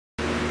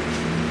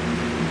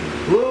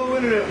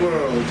Internet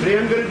world. Today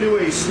I'm going to do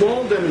a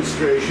small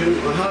demonstration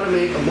on how to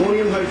make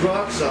ammonium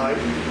hydroxide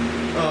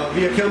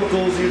via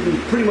chemicals you can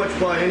pretty much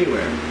buy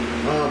anywhere.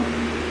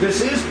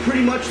 This is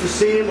pretty much the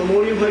same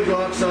ammonium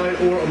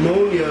hydroxide or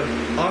ammonia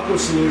aqua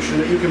solution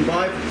that you can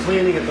buy for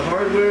cleaning at the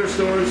hardware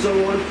store and so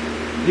on.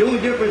 The only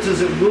difference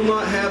is it will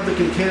not have the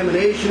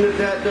contamination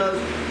that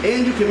does,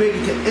 and you can make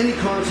it to any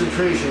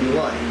concentration you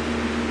like.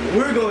 What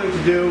we're going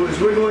to do is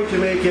we're going to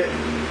make it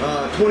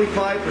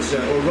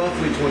 25% or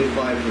roughly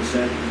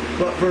 25%.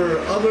 But for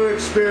other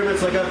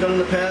experiments like I've done in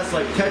the past,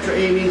 like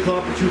tetraamine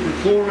copper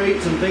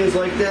superchlorates and things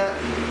like that,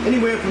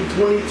 anywhere from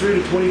 23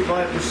 to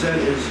 25%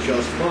 is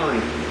just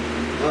fine.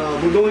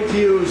 We're going to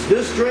use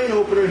this drain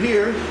opener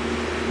here,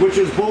 which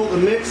is both a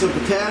mix of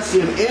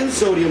potassium and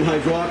sodium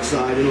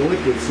hydroxide in a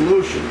liquid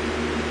solution.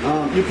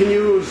 You can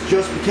use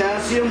just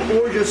potassium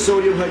or just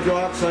sodium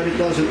hydroxide, it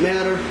doesn't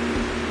matter.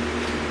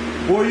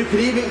 Or you could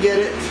even get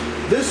it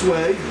this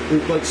way,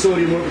 like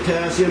sodium or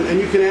potassium, and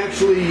you can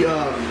actually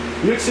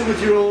mix it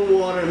with your own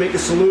water and make a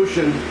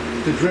solution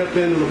to drip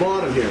into the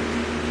bottom here.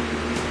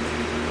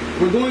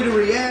 We're going to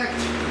react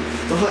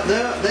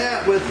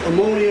that with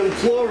ammonium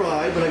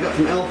chloride that I got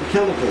from Alpha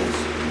Chemicals.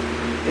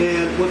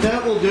 And what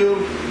that will do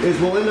is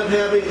we'll end up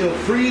having, it'll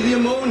free the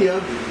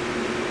ammonia,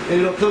 and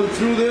it'll come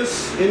through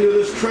this, into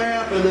this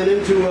trap, and then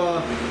into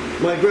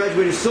my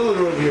graduated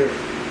cylinder over here.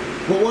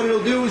 But what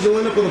it'll do is you'll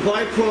end up with a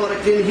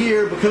byproduct in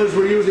here, because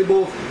we're using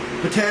both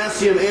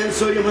potassium and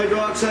sodium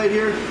hydroxide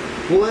here.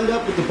 We'll end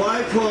up with the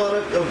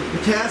byproduct of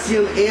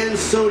potassium and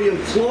sodium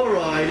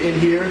chloride in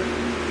here,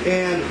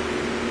 and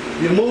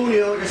the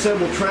ammonia, like I said,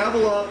 will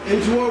travel up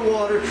into our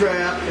water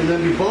trap and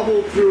then be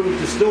bubbled through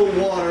distilled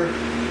water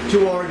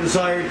to our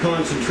desired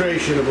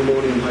concentration of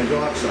ammonium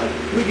hydroxide.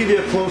 Let me give you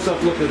a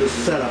close-up look at this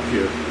setup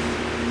here.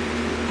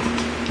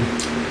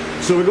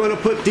 So we're going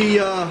to put the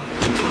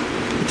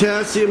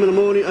potassium and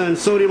ammonia and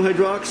sodium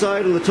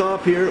hydroxide on the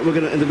top here. We're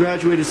going to, and the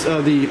graduated,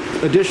 the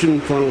addition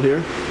funnel here,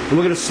 and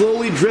we're going to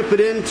slowly drip it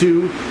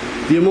into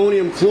the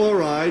ammonium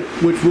chloride,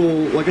 which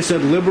will, like I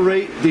said,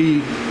 liberate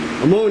the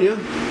ammonia,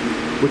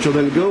 which will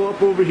then go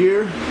up over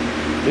here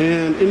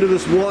and into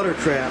this water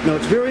trap. Now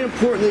it's very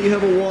important that you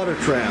have a water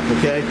trap,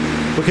 okay?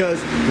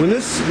 Because when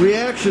this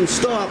reaction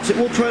stops, it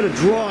will try to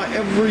draw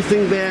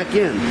everything back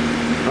in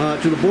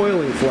to the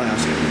boiling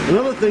flask.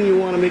 Another thing you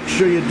want to make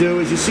sure you do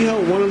is, you see how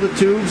one of the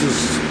tubes is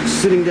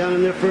sitting down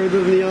in there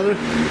further than the other?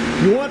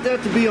 You want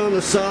that to be on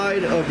the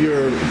side of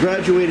your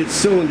graduated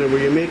cylinder where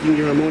you're making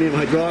your ammonium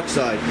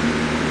hydroxide.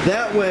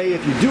 That way,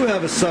 if you do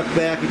have a suck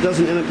back, it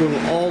doesn't end up going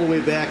all the way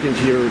back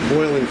into your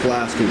boiling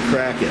flask and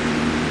crack it.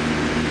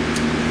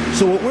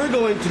 So what we're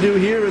going to do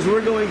here is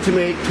we're going to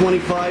make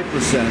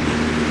 25%.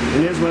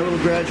 And here's my little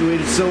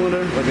graduated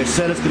cylinder. Like I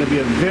said, it's going to be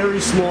a very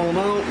small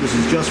amount. This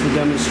is just for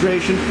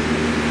demonstration.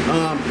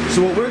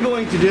 So what we're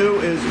going to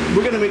do is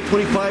we're going to make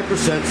 25%.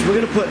 So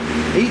we're going to put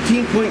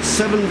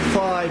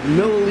 18.75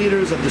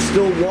 milliliters of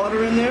distilled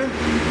water in there.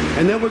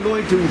 And then we're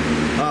going to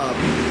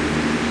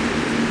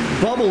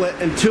bubble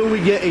it until we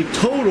get a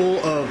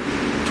total of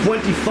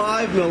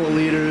 25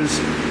 milliliters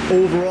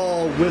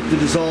overall with the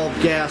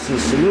dissolved gas in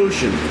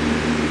solution.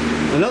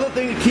 Another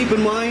thing to keep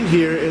in mind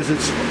here is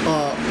it's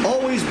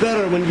always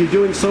better when you're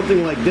doing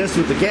something like this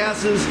with the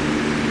gases,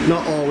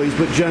 not always,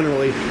 but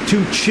generally,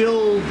 to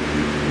chill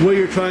where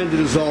you're trying to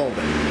dissolve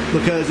it,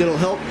 because it'll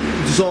help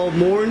dissolve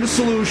more into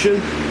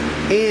solution,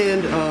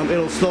 and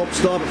it'll stop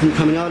it from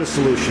coming out of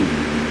solution.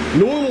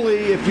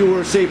 Normally, if you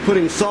were, say,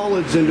 putting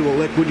solids into a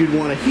liquid, you'd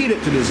want to heat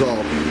it to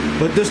dissolve,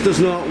 but this does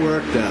not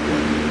work that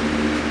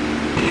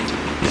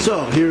way.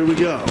 So, here we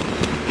go.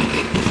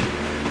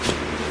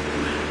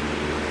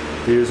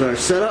 Here's our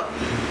setup.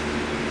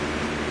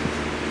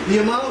 The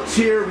amounts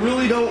here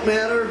really don't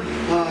matter.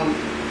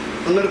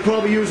 I'm going to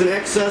probably use an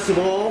excess of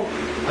all.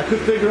 I could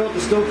figure out the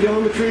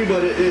stoichiometry,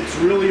 but it's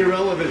really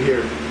irrelevant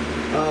here.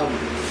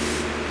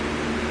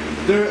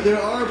 There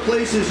are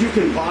places you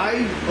can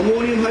buy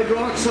ammonium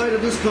hydroxide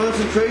of this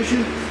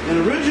concentration,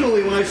 and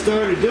originally when I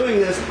started doing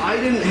this, I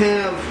didn't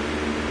have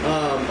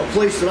a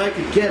place that I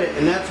could get it,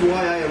 and that's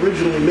why I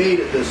originally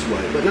made it this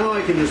way. But now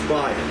I can just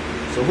buy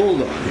it. So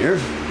hold on here.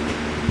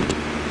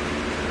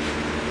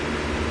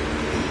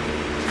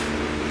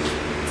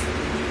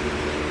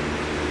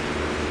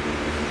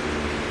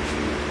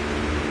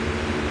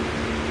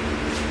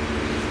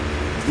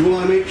 You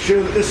want to make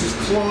sure that this is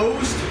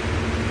closed,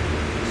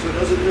 so it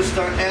doesn't just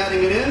start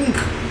adding it in.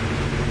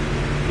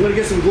 I'm going to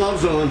get some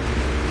gloves on.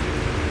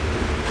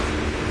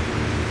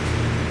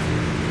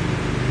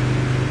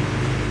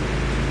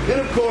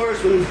 And of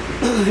course, when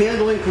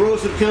handling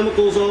corrosive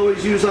chemicals,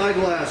 always use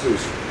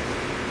eyeglasses.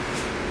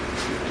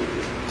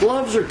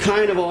 Gloves are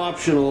kind of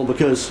optional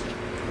because,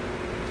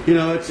 you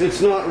know,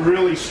 it's not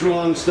really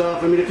strong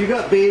stuff. I mean, if you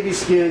got baby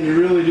skin, you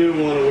really do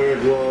want to wear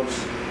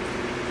gloves.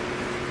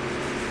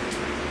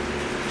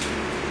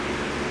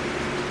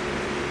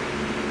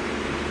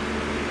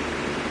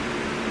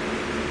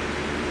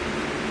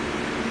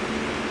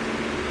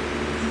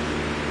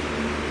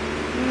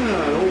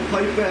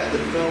 Pipe bat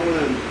that fell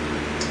in.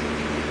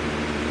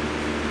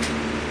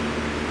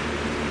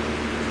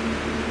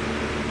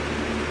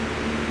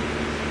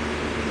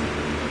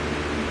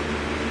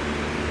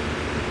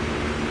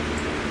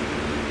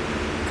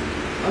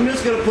 I'm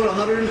just going to put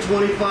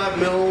 125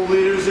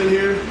 milliliters in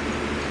here.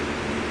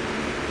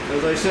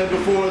 As I said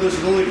before, this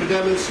is only for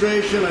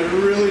demonstration. I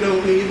really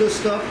don't need this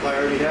stuff. I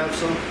already have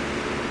some.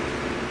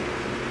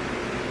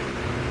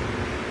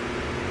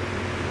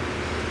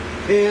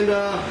 And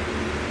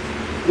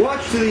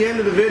watch to the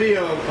end of the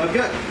video. I've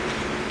got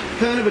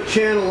kind of a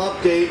channel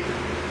update.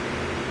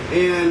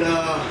 And,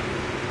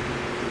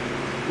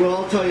 well,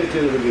 I'll tell you at the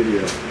end of the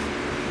video.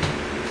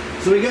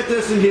 So we get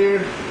this in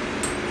here.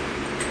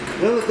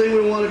 The other thing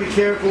we want to be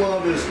careful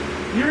of is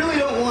you really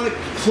don't want to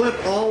clip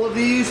all of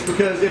these,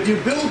 because if you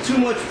build too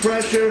much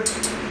pressure,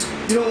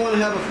 you don't want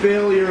to have a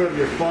failure of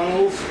your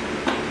funnels.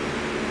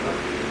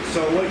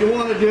 So what you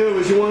want to do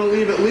is you want to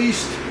leave at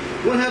least,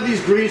 you want to have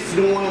these greased,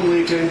 you don't want them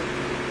leaking.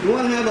 You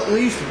want to have at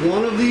least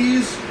one of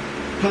these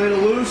kind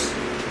of loose.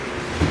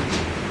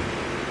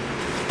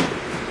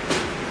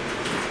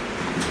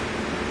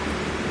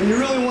 And you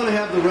really want to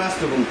have the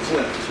rest of them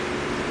clipped.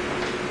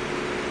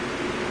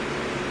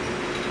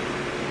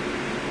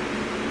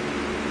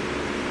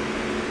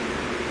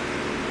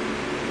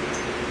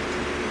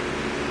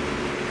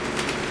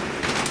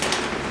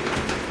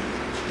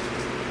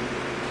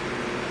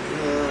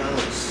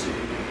 Let's see.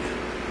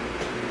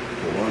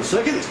 Hold on a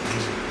second.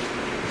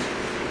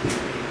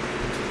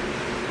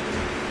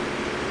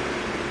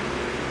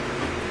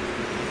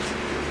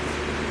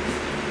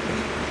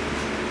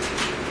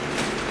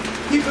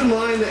 Keep in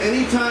mind that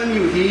anytime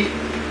you heat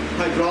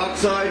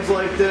hydroxides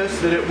like this,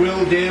 that it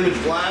will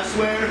damage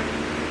glassware.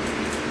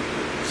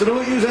 So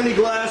don't use any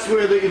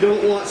glassware that you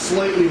don't want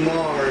slightly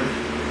marred.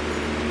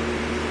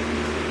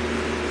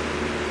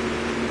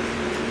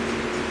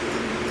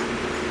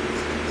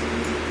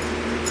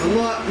 I'm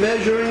not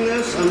measuring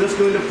this. I'm just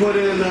going to put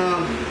in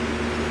a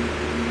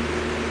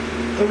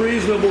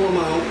reasonable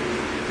amount.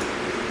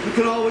 You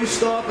can always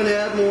stop and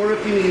add more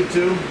if you need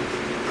to.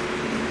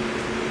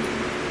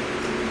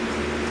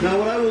 Now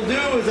what I will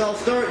do is I'll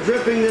start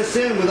dripping this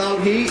in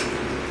without heat,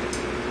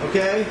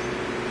 okay?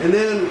 And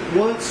then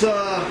once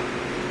the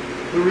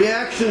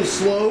reaction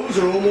slows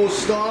or almost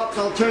stops,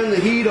 I'll turn the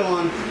heat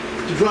on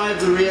to drive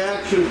the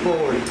reaction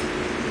forward.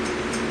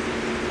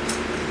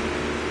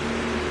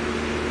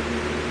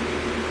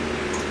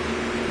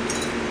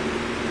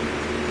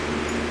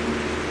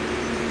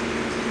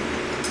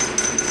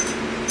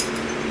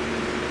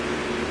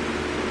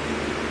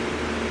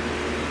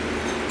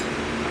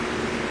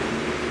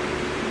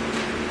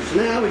 So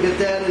now we get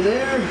that in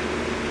there.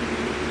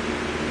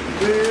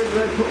 Where did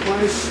I put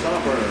my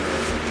stopper?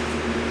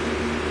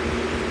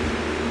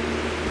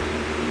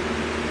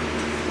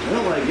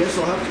 Well, I guess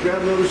I'll have to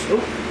grab another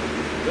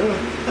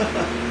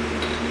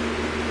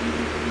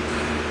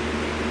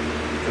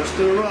Just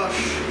in a rush.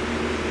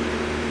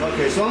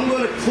 Okay, so I'm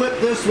going to clip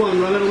this one. I'm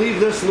going to leave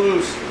this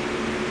loose.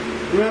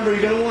 Remember,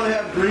 you're going to want to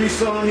have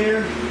grease on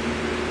here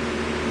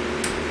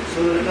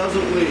so that it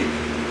doesn't leak.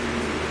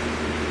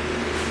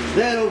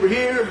 Then over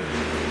here,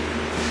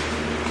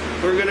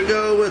 we're going to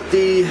go with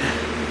the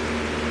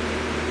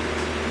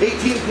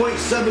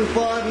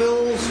 18.75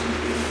 mils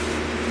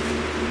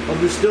of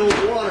distilled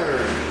water.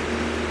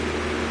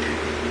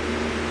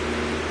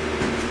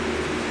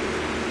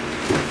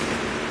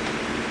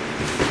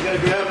 You got to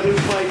grab a new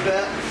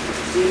pipette.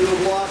 Seem to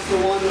have lost the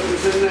one that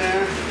was in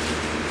there.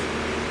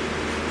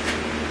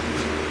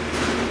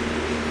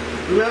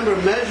 Remember,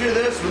 measure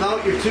this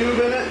without your tube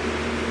in it.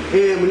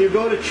 And when you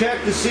go to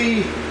check to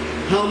see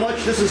how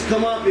much this has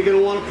come up, you're going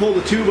to want to pull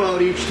the tube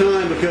out each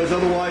time, because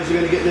otherwise you're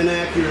going to get an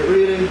inaccurate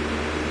reading.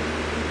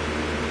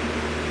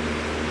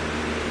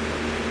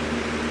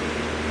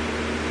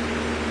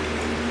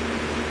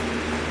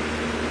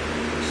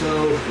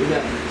 So we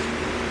got,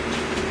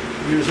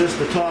 use this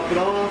to top it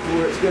off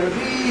where it's going to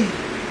be.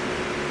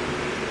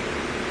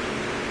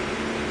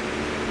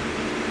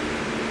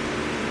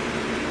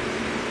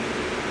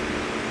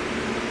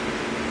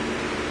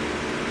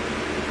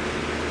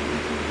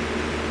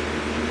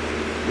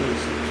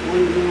 That's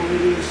 20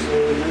 milliliters, so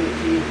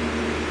 19,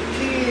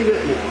 teeny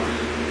bit more.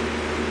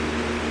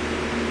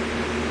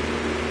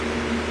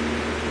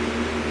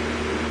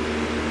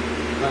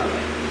 All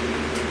right.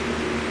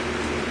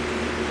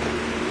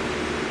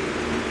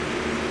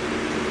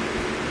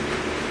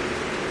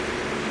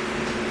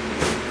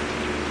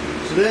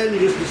 So then you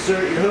just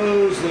insert your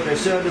hose. Like I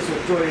said, this will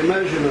throw your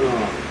measurement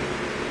off.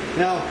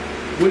 Now,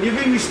 when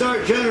you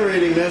start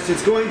generating this,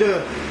 it's going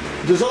to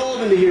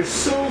dissolve into here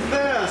so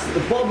fast that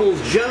the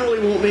bubbles generally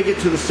won't make it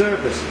to the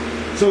surface.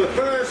 So at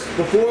first,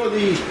 before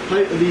the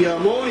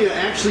ammonia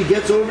actually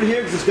gets over here,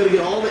 because it's going to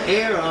get all the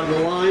air out of the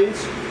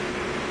lines,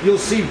 you'll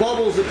see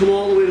bubbles that come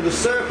all the way to the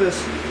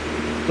surface.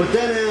 But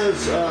then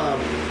as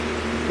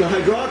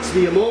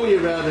the ammonia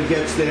rather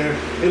gets there,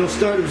 it'll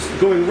start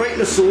going right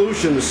into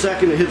solution the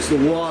second it hits the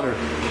water.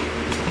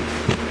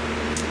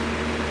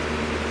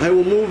 I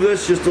will move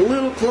this just a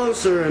little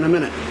closer in a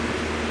minute.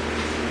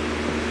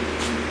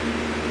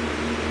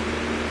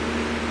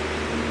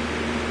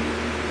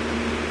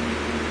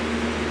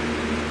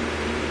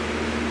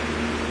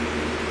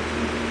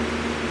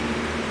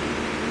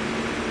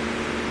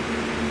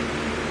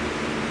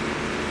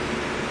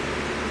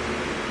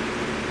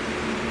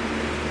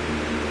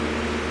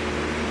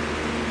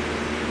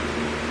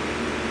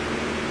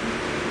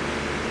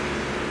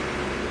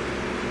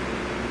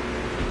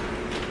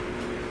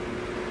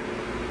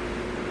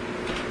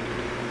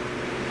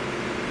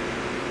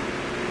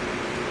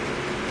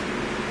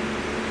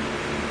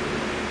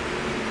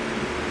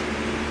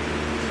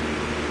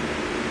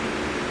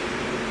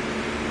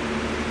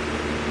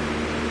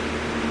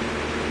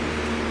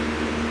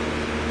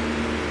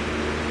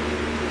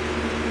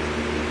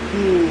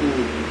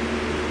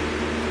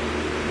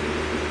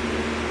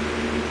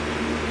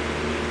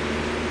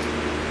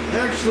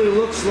 actually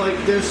looks like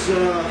this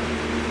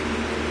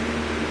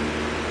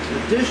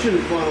addition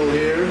funnel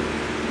here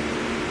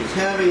is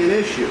having an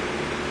issue.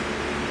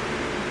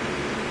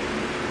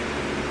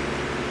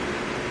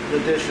 The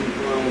addition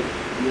funnel,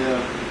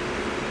 yeah.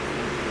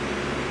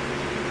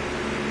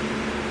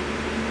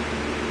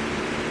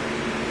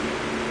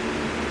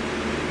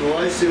 Well,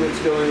 I see what's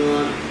going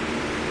on.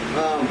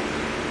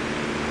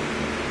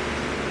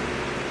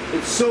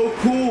 It's so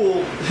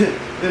cool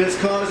that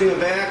it's causing a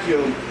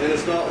vacuum and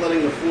it's not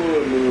letting the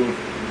fluid move.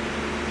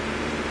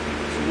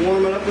 So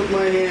warm it up with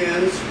my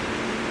hands.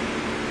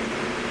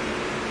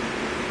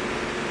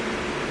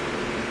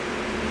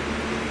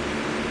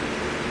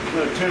 I'm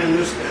going to turn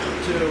this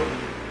down too.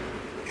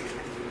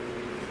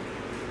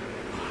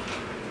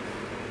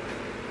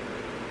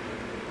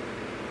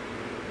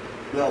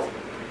 Well,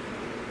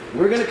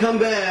 we're going to come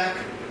back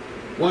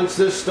once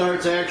this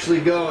starts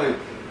actually going.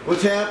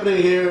 What's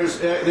happening here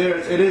is, it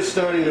is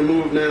starting to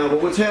move now,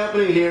 but what's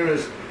happening here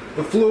is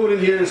the fluid in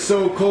here is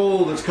so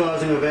cold it's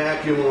causing a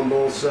vacuum on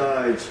both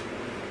sides,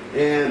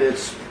 and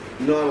it's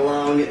not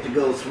allowing it to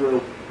go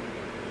through.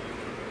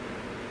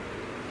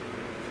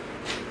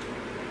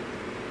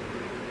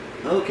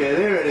 Okay,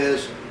 there it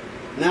is.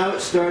 Now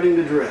it's starting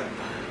to drip.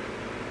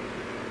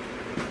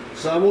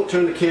 So I won't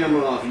turn the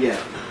camera off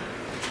yet.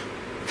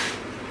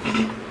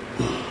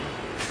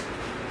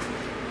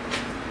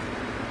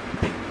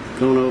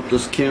 Don't know if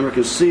this camera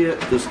can see it.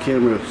 This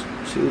camera,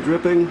 see the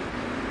dripping?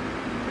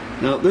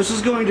 Now this is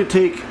going to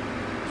take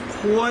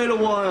quite a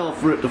while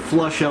for it to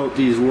flush out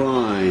these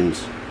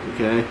lines,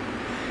 okay?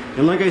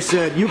 And like I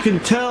said, you can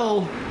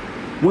tell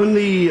when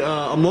the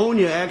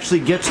ammonia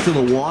actually gets to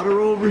the water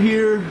over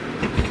here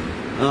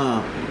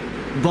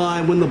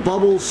by when the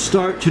bubbles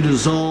start to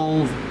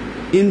dissolve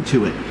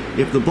into it.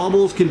 If the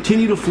bubbles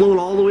continue to float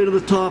all the way to the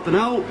top and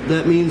out,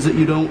 that means that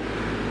you don't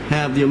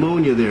have the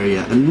ammonia there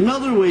yet.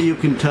 Another way you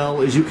can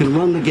tell is you can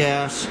run the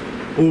gas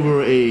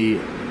over a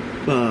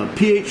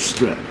pH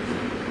strip.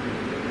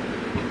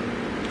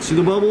 See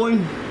the bubbling?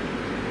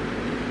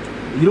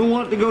 You don't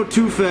want it to go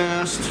too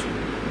fast.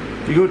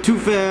 If you go too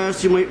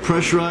fast, you might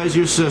pressurize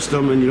your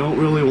system, and you don't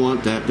really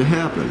want that to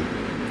happen.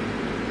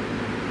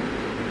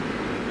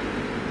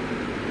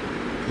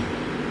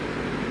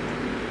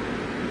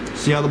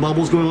 See how the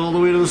bubble's going all the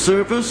way to the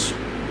surface?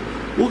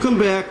 We'll come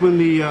back when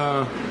the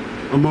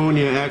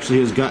ammonia actually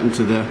has gotten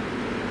to the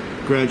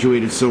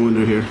graduated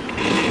cylinder here.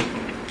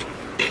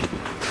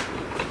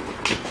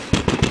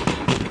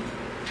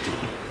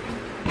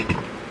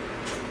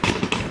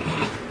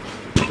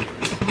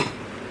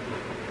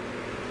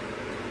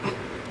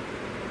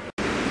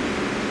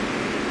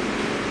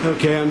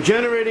 Okay, I'm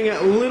generating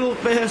it a little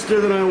faster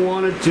than I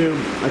wanted to.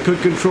 I could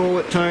control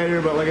it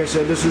tighter, but like I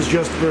said, this is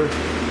just for,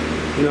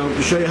 you know,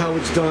 to show you how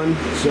it's done,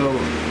 so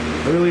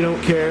I really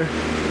don't care.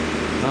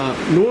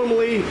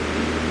 Normally,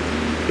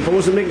 if I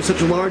wasn't making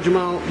such a large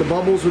amount, the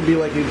bubbles would be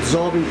like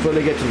dissolving before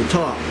they get to the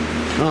top.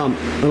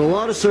 In a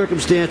lot of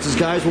circumstances,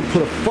 guys will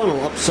put a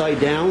funnel upside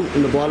down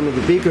in the bottom of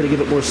the beaker to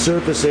give it more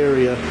surface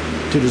area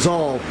to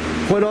dissolve.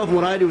 Quite often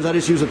what I do is I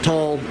just use a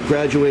tall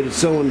graduated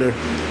cylinder,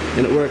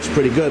 and it works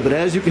pretty good. But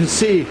as you can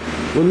see,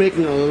 we're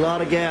making a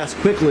lot of gas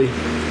quickly.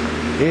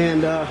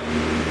 And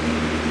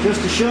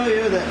just to show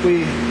you that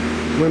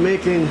we're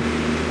making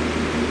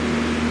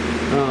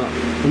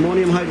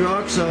ammonium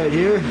hydroxide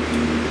here.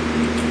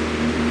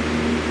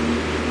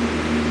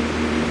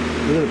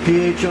 Look at the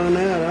pH on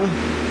that, huh?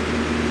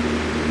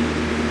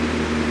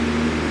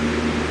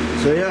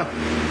 So yeah,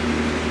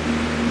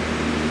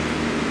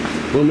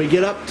 when we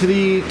get up to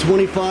the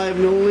 25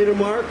 milliliter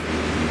mark,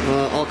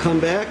 I'll come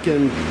back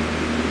and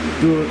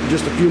do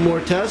just a few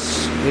more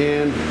tests,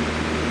 and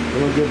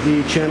then I'll give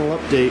the channel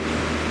update.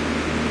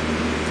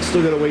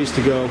 Still got a ways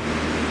to go.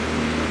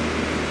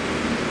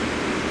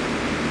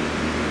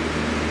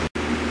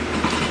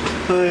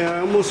 Oh yeah, I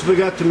almost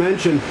forgot to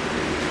mention,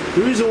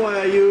 the reason why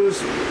I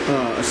use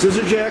a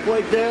scissor jack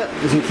like that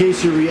is in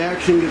case your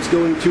reaction gets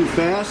going too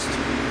fast,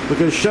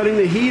 because shutting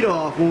the heat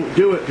off won't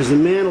do it because the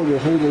mantle will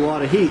hold a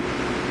lot of heat.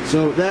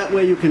 So that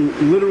way you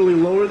can literally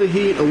lower the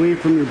heat away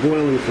from your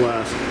boiling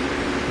flask.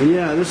 And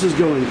yeah, this is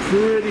going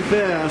pretty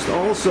fast.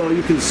 Also,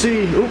 you can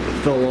see, oop,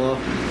 it fell off.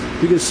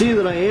 You can see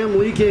that I am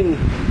leaking,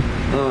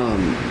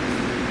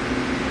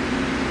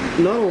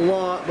 not a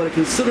lot, but a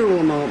considerable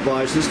amount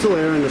by, so there's still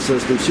air in the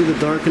system. See the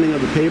darkening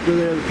of the paper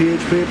there, the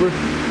pH paper?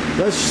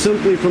 That's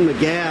simply from the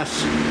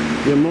gas,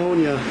 the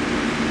ammonia,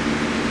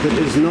 that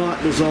is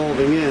not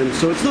dissolving in.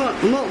 So it's not,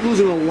 I'm not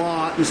losing a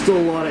lot. There's still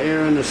a lot of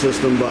air in the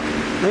system, but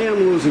I am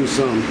losing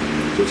some.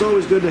 So it's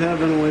always good to have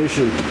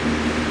ventilation.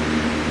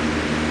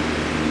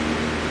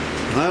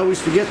 I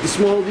always forget the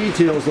small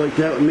details like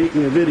that when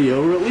making a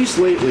video, or at least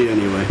lately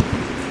anyway.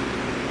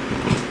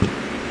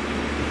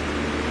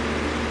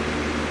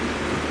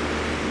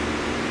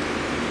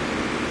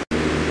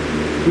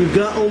 We've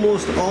got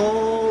almost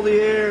all the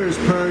air is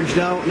purged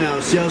out now.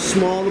 See how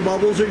small the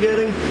bubbles are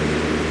getting?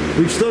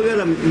 We've still got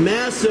a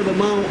massive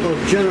amount of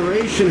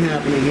generation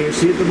happening here.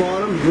 See at the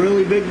bottom?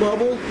 Really big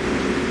bubble.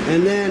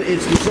 And then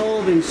it's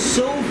dissolving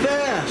so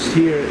fast collapsed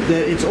here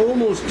that it's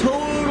almost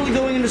totally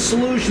going into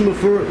solution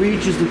before it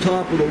reaches the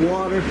top of the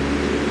water,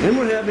 and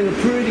we're having a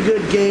pretty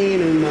good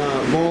gain in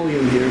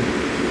volume here.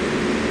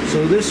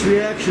 So this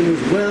reaction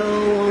is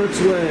well on its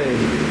way.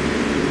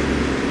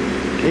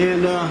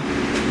 And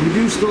we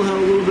do still have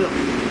a little bit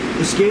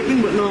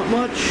escaping, but not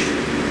much.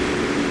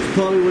 It's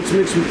probably what's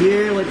mixed with the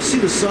air. Like, see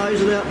the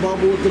size of that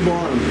bubble at the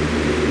bottom.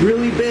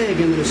 Really big,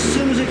 and as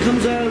soon as it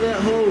comes out of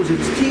that hose,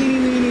 it's teeny,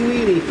 weeny,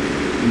 weeny,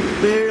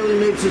 and barely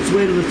makes its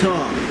way to the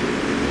top.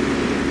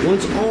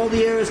 Once all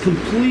the air is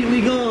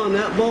completely gone,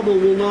 that bubble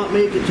will not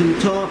make it to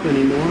the top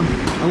anymore,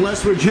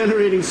 unless we're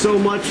generating so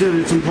much that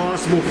it's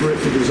impossible for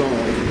it to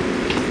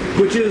dissolve.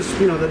 Which is,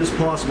 that is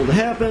possible to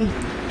happen.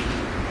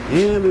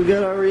 And we've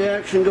got our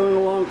reaction going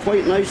along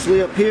quite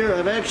nicely up here.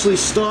 I've actually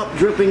stopped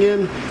dripping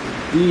in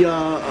the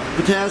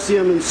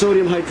potassium and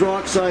sodium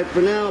hydroxide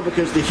for now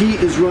because the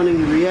heat is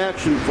running the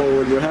reaction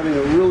forward. We're having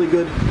a really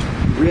good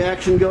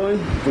reaction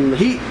going from the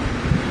heat.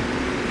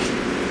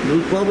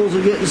 Those bubbles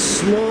are getting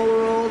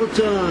smaller all the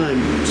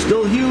time.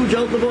 Still huge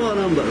out the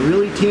bottom, but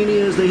really teeny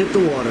as they hit the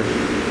water.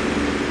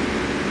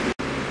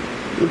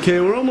 Okay,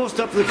 we're almost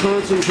up to the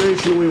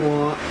concentration we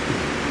want.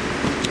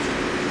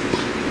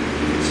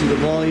 See the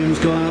volume's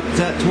gone up. It's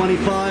at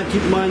 25.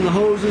 Keep in mind the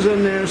hose is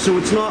in there, so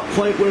it's not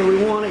quite where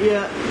we want it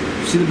yet.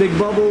 See the big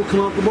bubble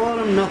come out the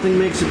bottom, nothing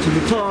makes it to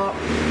the top.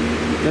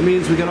 That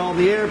means we got all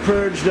the air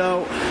purged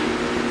out.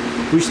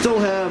 We still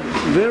have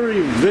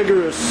very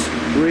vigorous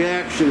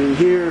reaction in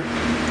here,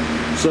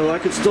 so I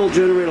could still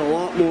generate a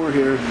lot more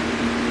here.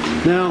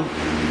 Now,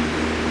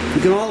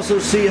 you can also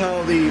see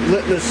how the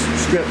litmus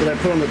strip that I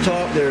put on the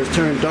top there has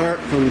turned dark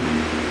from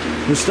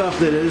the stuff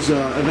that is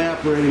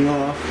evaporating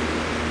off.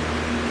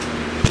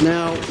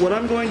 Now, what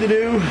I'm going to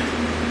do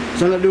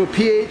is I'm going to do a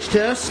pH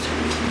test.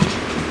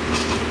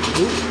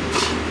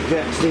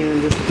 Jack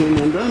stand just came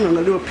undone. I'm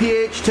going to do a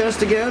pH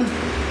test again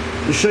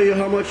to show you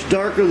how much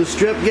darker the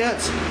strip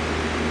gets.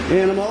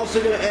 And I'm also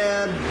going to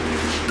add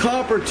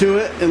copper to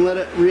it and let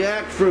it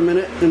react for a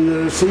minute, and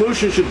the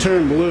solution should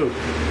turn blue.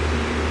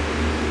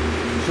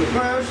 So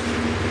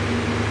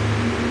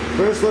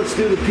first let's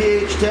do the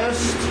pH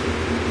test.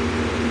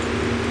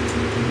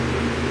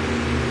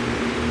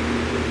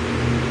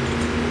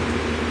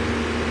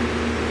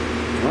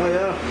 Oh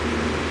yeah,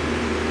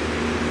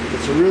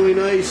 it's a really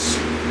nice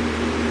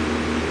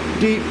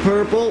deep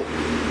purple.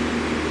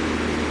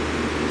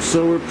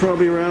 So we're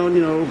probably around,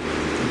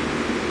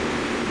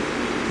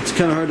 it's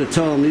kind of hard to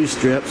tell on these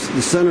strips.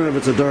 The center of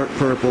it's a dark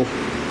purple.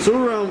 So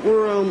we're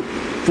around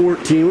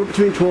 14. We're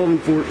between 12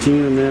 and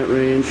 14 in that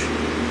range.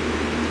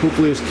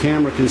 Hopefully this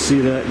camera can see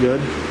that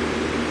good.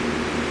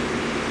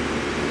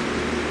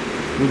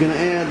 We're going to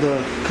add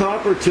the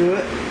copper to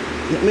it.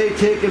 It may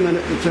take a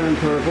minute to turn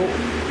purple.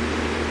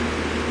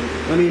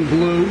 I mean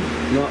blue,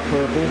 not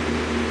purple.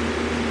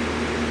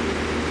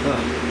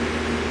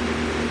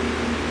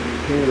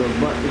 Kind of a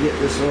butt to get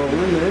this all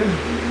in there.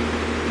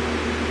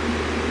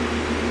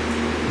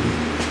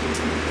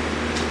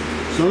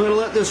 So I'm going to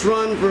let this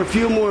run for a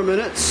few more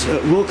minutes.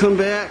 We'll come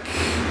back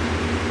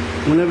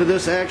whenever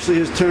this actually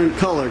has turned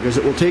color, because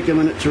it will take a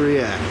minute to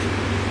react.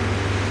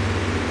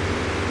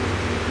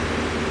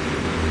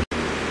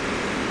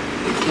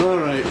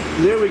 Alright,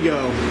 there we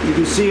go. You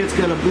can see it's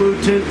got a blue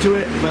tint to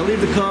it. If I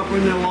leave the copper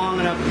in there long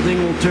enough, the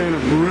thing will turn a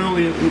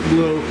brilliant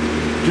blue,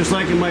 just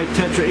like in my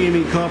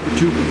tetraamine copper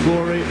 2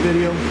 perchlorate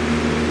video.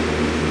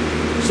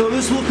 So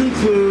this will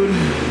conclude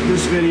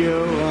this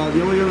video.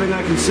 The only other thing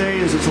I can say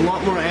is it's a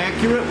lot more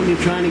accurate when you're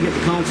trying to get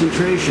the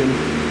concentration.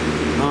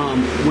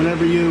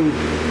 Whenever you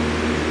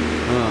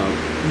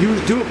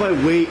do it by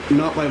weight,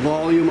 not by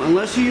volume,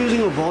 unless you're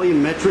using a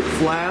volumetric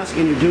flask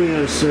and you're doing it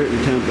at a certain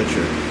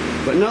temperature.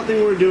 But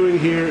nothing we're doing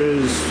here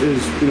is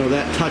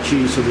that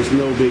touchy, so there's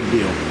no big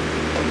deal.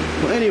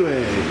 Well,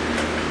 anyway,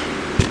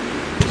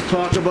 let's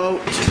talk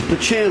about the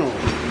channel.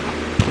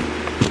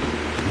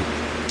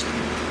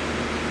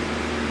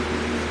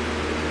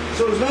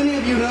 So as many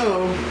of you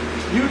know,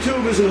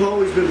 YouTube hasn't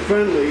always been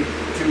friendly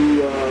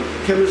to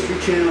chemistry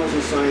channels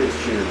and science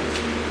channels,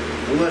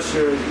 unless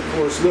you're, of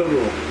course,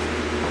 liberal.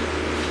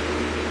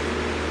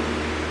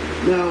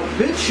 Now,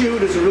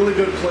 BitChute is a really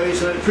good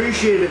place, and I'd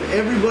appreciate it if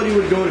everybody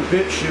would go to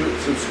BitChute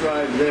and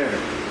subscribe there.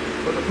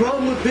 But the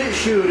problem with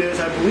BitChute is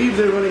I believe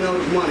they're running out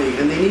of money,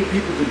 and they need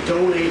people to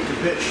donate to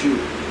BitChute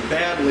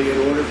badly in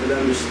order for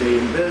them to stay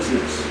in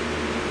business.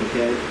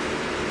 Okay?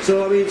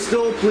 So, I mean,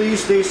 still,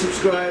 please stay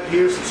subscribed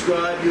here.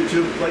 Subscribe.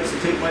 YouTube likes to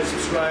take my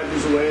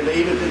subscribers away. They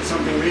even did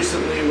something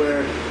recently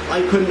where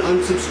I couldn't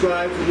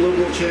unsubscribe from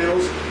liberal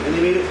channels, and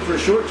they made it for a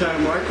short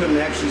time where I couldn't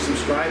actually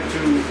subscribe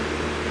to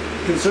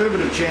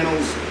conservative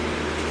channels,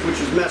 which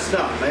is messed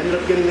up. I ended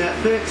up getting that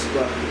fixed,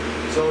 but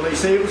so they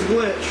say it was a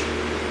glitch.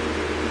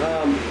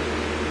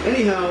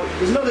 Anyhow,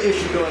 there's another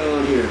issue going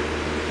on here.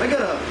 I got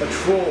a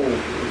troll,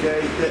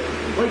 okay, that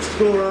likes to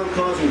go around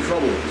causing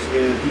troubles,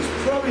 and he's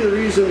probably the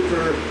reason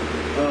for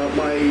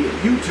my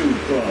YouTube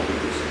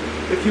problems.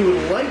 If you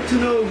would like to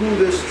know who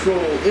this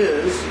troll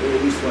is, or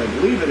at least I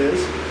believe it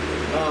is,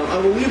 I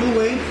will leave a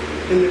link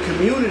in the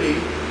community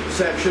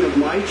section of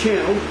my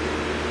channel.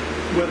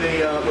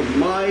 with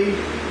my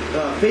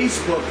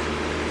Facebook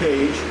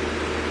page.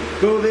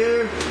 Go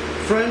there,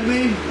 friend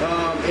me,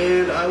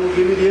 and I will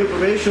give you the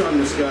information on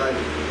this guy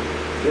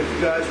if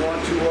you guys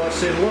want to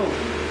say hello.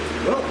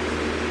 Well,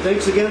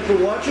 thanks again for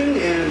watching,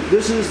 and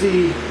this is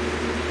the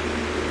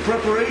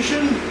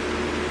preparation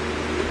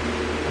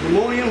of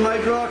ammonium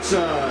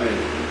hydroxide.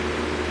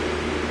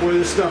 Boy,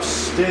 this stuff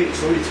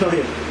stinks, let me tell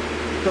you.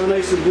 Look how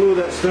nice and blue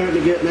that's starting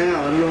to get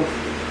now. I don't know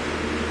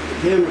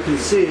if the camera can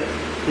see it.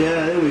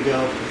 Yeah, there we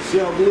go. See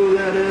how blue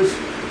that is?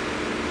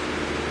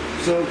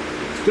 So,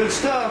 it's good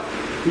stuff.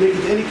 Make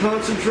it any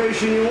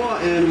concentration you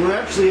want, and we're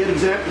actually at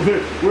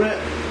we're at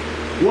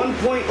 1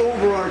 point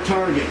over our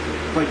target.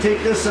 If I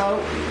take this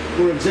out,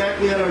 we're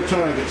exactly at our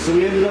target. So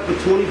we ended up at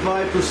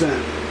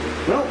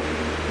 25%. Well,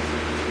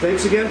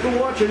 thanks again for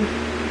watching.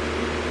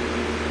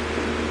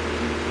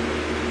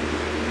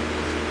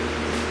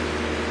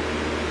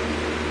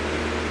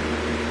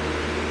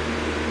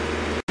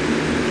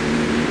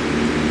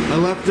 I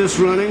left this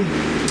running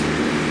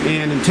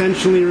and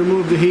intentionally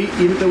removed the heat,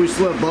 even though we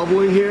still have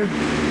bubbling here.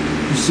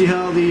 You see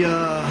how the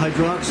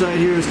hydroxide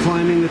here is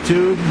climbing the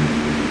tube?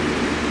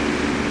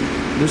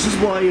 This is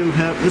why you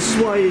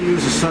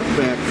use a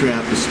suckback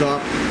trap to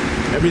stop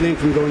everything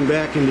from going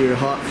back into your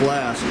hot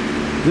flask.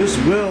 This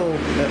will,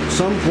 at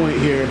some point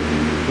here,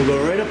 will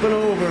go right up and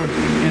over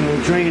and it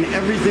will drain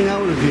everything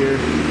out of here.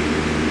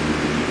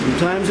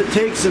 Sometimes it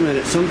takes a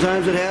minute.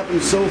 Sometimes it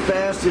happens so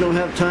fast you don't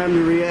have time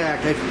to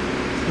react. I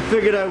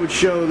figured I would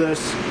show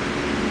this.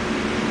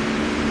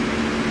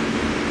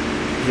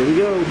 Here we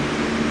go.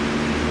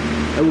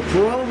 I will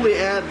probably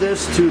add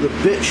this to the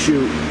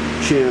BitChute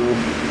channel,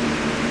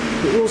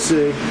 but we'll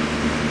see.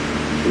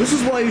 This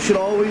is why you should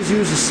always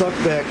use a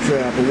suckback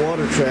trap, a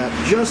water trap,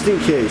 just in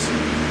case.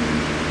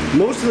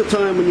 Most of the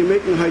time when you're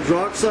making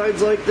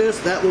hydroxides like this,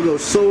 that will go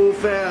so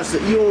fast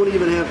that you won't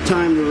even have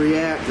time to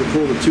react to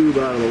pull the tube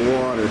out of the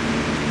water.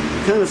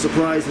 I'm kind of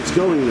surprised it's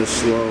going this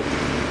slow.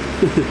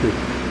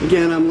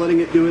 Again, I'm letting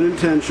it do it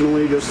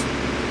intentionally, just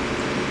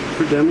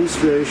for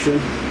demonstration.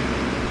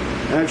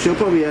 Actually, I'll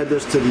probably add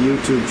this to the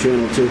YouTube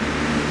channel too.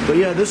 But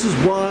yeah, this is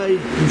why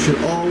you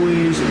should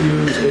always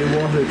use a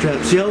water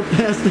trap. See how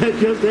fast that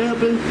just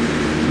happened?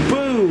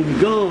 Boom,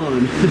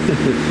 gone.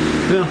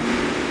 Well,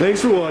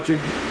 thanks for watching.